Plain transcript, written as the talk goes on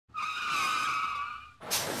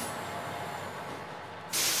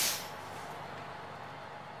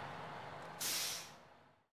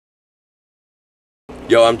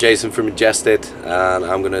Yo, I'm Jason from Ingested, and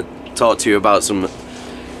I'm gonna talk to you about some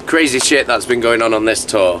crazy shit that's been going on this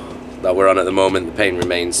tour that we're on at the moment, the Pain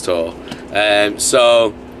Remains tour.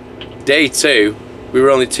 So, day 2, we were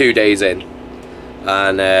only 2 days in,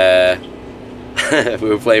 and we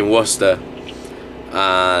were playing Worcester,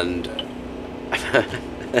 and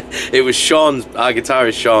it was our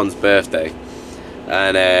guitarist Sean's birthday,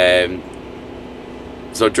 and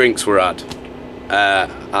so drinks were had,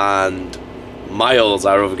 and Miles,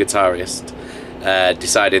 our other guitarist,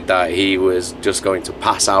 decided that he was just going to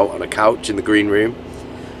pass out on a couch in the green room.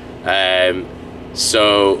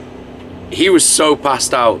 So he was so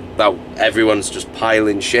passed out that everyone's just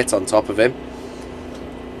piling shit on top of him,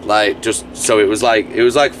 like, just so it was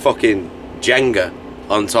like fucking Jenga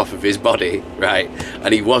on top of his body, right?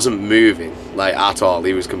 And he wasn't moving, like, at all.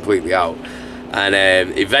 He was completely out. And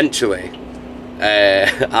eventually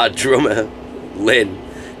our drummer Lynn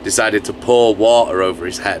decided to pour water over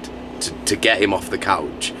his head to get him off the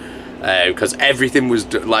couch, because everything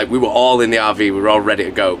was like, we were all in the RV, we were all ready to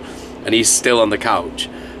go, and he's still on the couch,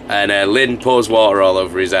 and Lynn pours water all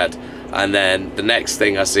over his head, and then the next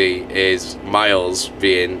thing I see is Miles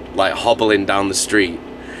being like hobbling down the street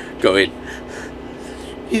going,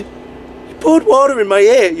 you poured water in my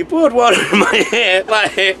ear, you poured water in my ear,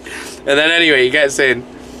 like, and then anyway he gets in.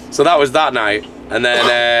 So that was that night, and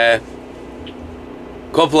then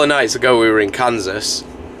a couple of nights ago we were in Kansas,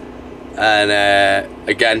 and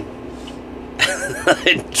again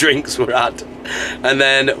drinks were had, and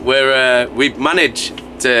then we managed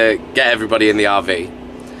to get everybody in the RV,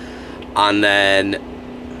 and then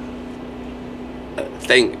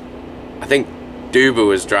I think Duba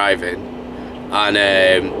was driving,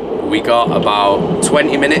 and we got about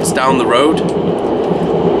 20 minutes down the road,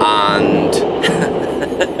 and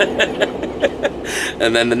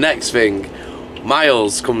and then the next thing,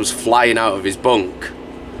 Miles comes flying out of his bunk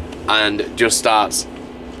and just starts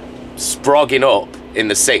sprogging up in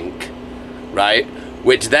the sink, right?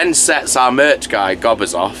 Which then sets our merch guy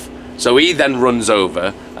Gobbers off, so he then runs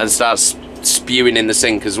over and starts spewing in the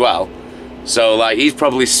sink as well. So like, he's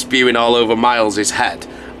probably spewing all over Miles's head,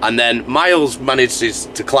 and then Miles manages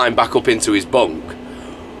to climb back up into his bunk,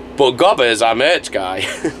 but Gobbers, our merch guy,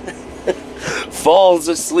 falls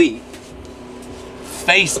asleep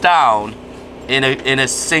face down in a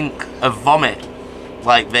sink of vomit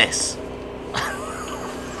like this.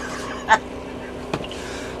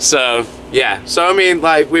 So yeah, so I mean,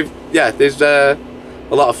 like, there's a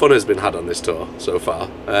lot of fun has been had on this tour so far,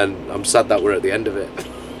 and I'm sad that we're at the end of it.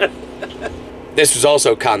 This was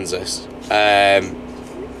also Kansas.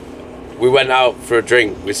 We went out for a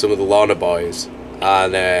drink with some of the Lorna boys,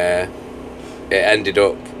 and it ended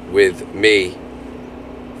up with me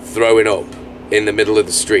throwing up in the middle of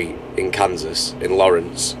the street in Kansas, in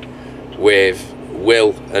Lawrence, with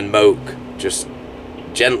Will and Moke just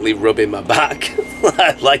gently rubbing my back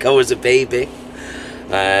like I was a baby.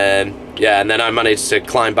 Yeah, and then I managed to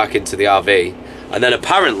climb back into the RV, and then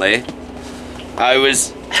apparently I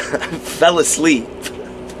fell asleep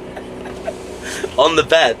on the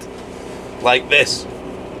bed like this,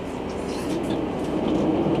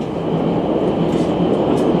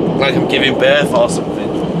 like I'm giving birth or something.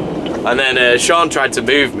 And then Sean tried to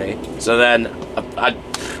move me, so then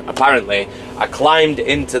apparently I climbed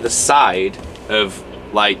into the side of,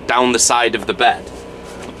 like, down the side of the bed,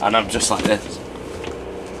 and I'm just like this.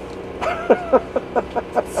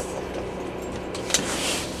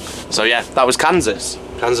 So yeah, that was Kansas.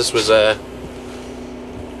 Kansas was a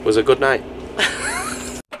good night.